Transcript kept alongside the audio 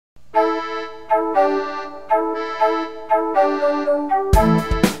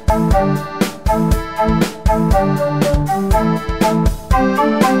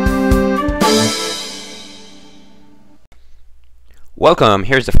Welcome,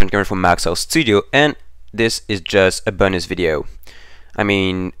 here's the friend Gamer from Maxwell Studio, and this is just a bonus video. I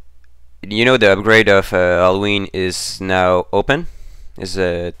mean, you know the upgrade of Halloween is now open. It's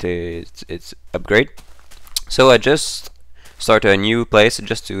upgrade. So I just started a new place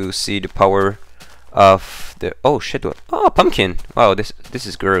just to see the power of the pumpkin. Wow, this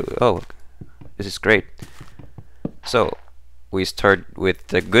is great. Oh, this is great. So we start with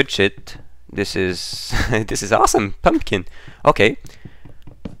the good shit. This is this is awesome, pumpkin. Okay,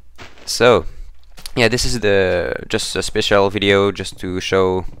 so yeah, this is just a special video just to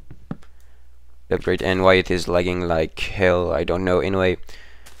show the upgrade and why it is lagging like hell. I don't know. Anyway,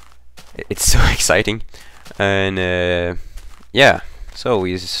 it's so exciting, and yeah. So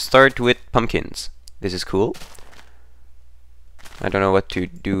we start with pumpkins. This is cool. I don't know what to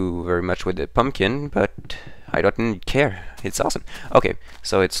do very much with the pumpkin, but I don't care. It's awesome. Okay,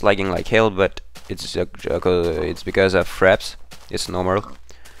 so it's lagging like hell, but it's because of fraps. It's normal.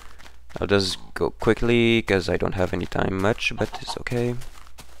 I'll just go quickly because I don't have any time much, but it's okay.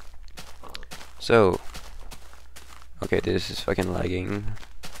 So, okay, this is fucking lagging.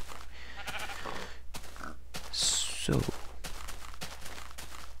 So.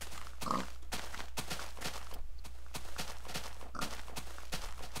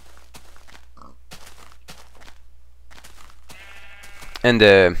 And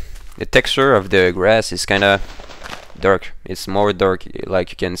the texture of the grass is kinda dark. It's more dark, like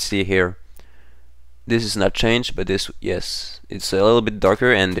you can see here. This is not changed, but this, yes, it's a little bit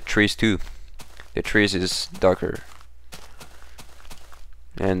darker, and the trees too. The trees is darker.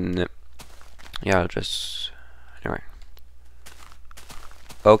 And yeah, anyway.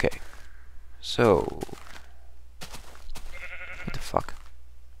 Okay, so what the fuck?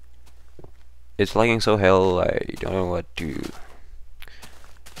 It's lagging so hell. I don't know what to.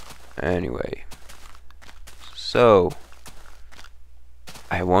 Anyway, so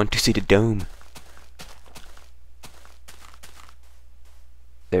I want to see the dome.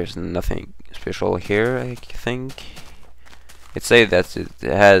 There's nothing special here, I think. It says that it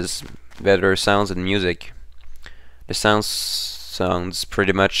has better sounds and music. The sounds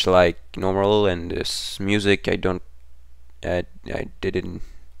pretty much like normal, and this music I didn't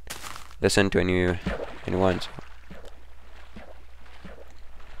listen to anyone. So.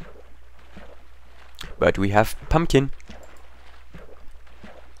 But we have pumpkin.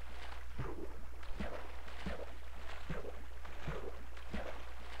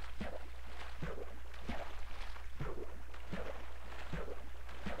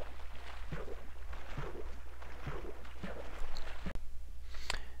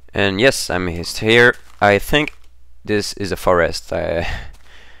 And yes, I'm here. I think this is a forest.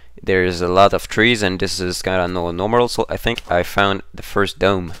 There's a lot of trees, and this is kind of normal. So I think I found the first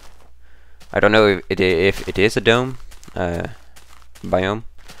dome. I don't know if it is a dome biome.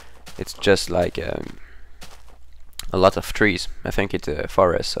 It's just like a lot of trees. I think it's a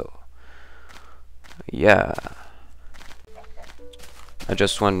forest, so yeah. I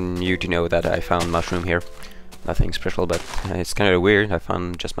just want you to know that I found mushroom here. Nothing special, but it's kind of weird. I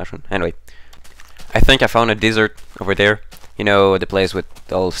found just mushroom. Anyway, I think I found a desert over there. You know, the place with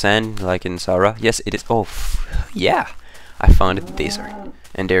all sand, like in Sahara. Yes, it is. Oh, yeah. I found a desert.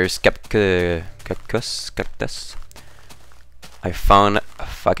 And there's cactus. I found a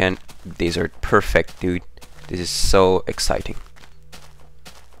fucking desert. Perfect, dude. This is so exciting.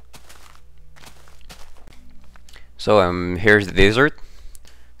 So here's the desert.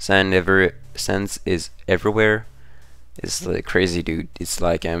 Sand is everywhere. It's like crazy, dude. It's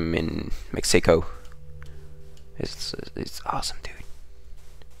like I'm in Mexico. It's awesome, dude.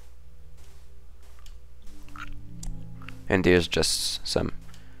 And there's just some.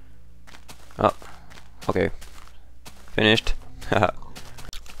 Oh, okay, finished.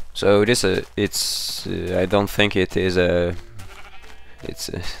 So this it's I don't think it is it's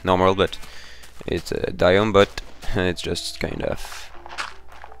normal, but it's a biome, but it's just kind of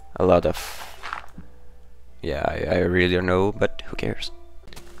a lot of. Yeah, I really don't know, but who cares?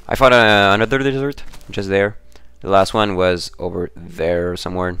 I found another desert just there. The last one was over there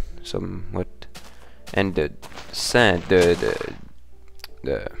somewhere, somewhat. And the sand, the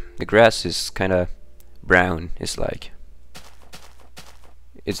grass is kind of brown. It's like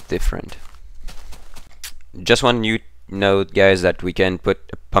it's different. Just want you know, guys, that we can put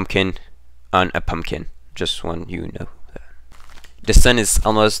a pumpkin on a pumpkin. Just want you know that. The sun is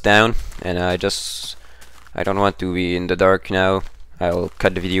almost down, and I don't want to be in the dark now. I'll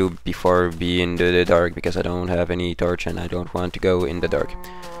cut the video before being in the dark because I don't have any torch and I don't want to go in the dark.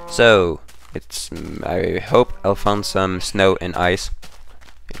 So I hope I'll find some snow and ice.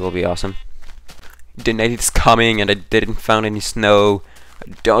 It will be awesome. the night is coming and I didn't found any snow.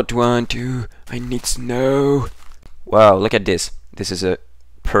 I don't want to. I need snow. Wow, look at this. This is a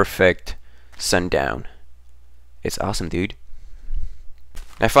perfect sundown. It's awesome, dude.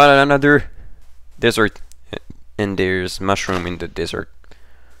 I found another desert, and there's mushroom in the desert.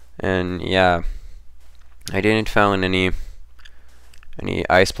 And yeah, I didn't found any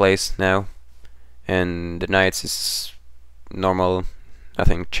ice place now, and the nights is normal.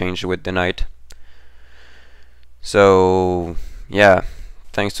 Nothing changed with the night. So yeah,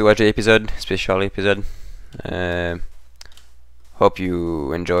 thanks to watch the episode, special episode. Hope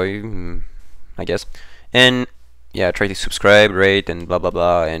you enjoy, I guess. And yeah, try to subscribe, rate, and blah blah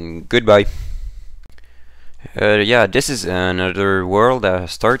blah. And goodbye. Yeah, this is another world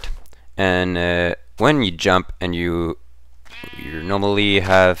start, and when you jump and you normally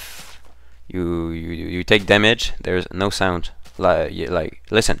have you take damage. There's no sound. Like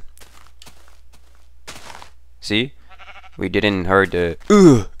listen. See, we didn't heard the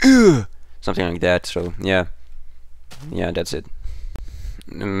something like that. So yeah, that's it.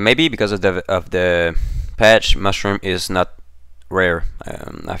 Maybe because of the patch, mushroom is not rare.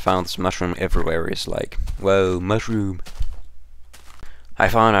 I found mushroom everywhere. It's like, whoa, mushroom. I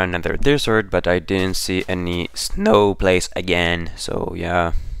found another desert, but I didn't see any snow place again. So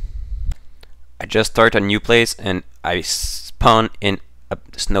yeah, I just start a new place and I spawn in a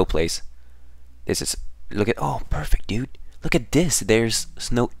snow place. This is, look at, oh, perfect, dude. Look at this. There's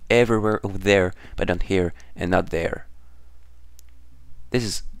snow everywhere over there, but not here and not there. This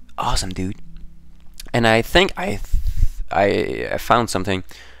is awesome, dude. And I think I found something.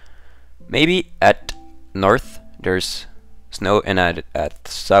 Maybe at north there's snow, and at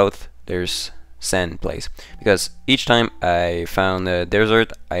south there's sand place. Because each time I found a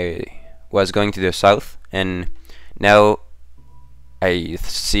desert, I was going to the south, and now I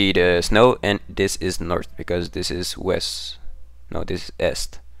see the snow, and this is north because this is west. No, this is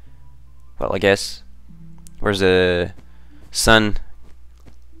east. Well, I guess where's the sun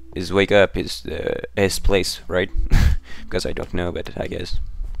is wake up is the east place, right? Because I don't know, but I guess.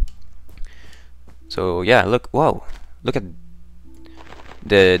 So yeah, look, wow, look at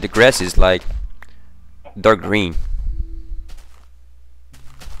the grass is like dark green.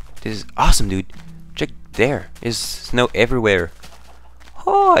 This is awesome, dude. Check, there is snow everywhere.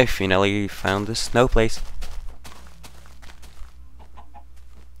 Oh, I finally found the snow place.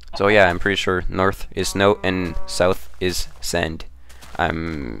 So yeah, I'm pretty sure north is snow and south is sand.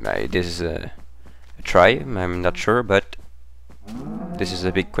 This is a try. I'm not sure, but this is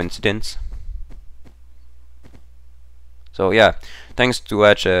a big coincidence. So yeah, thanks to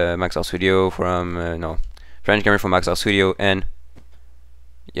watch Maxwell video from French Gamer from Maxwell Studio, and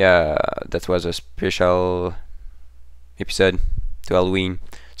yeah, that was a special episode to Halloween.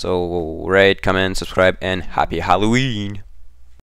 So rate, comment, subscribe, and happy Halloween!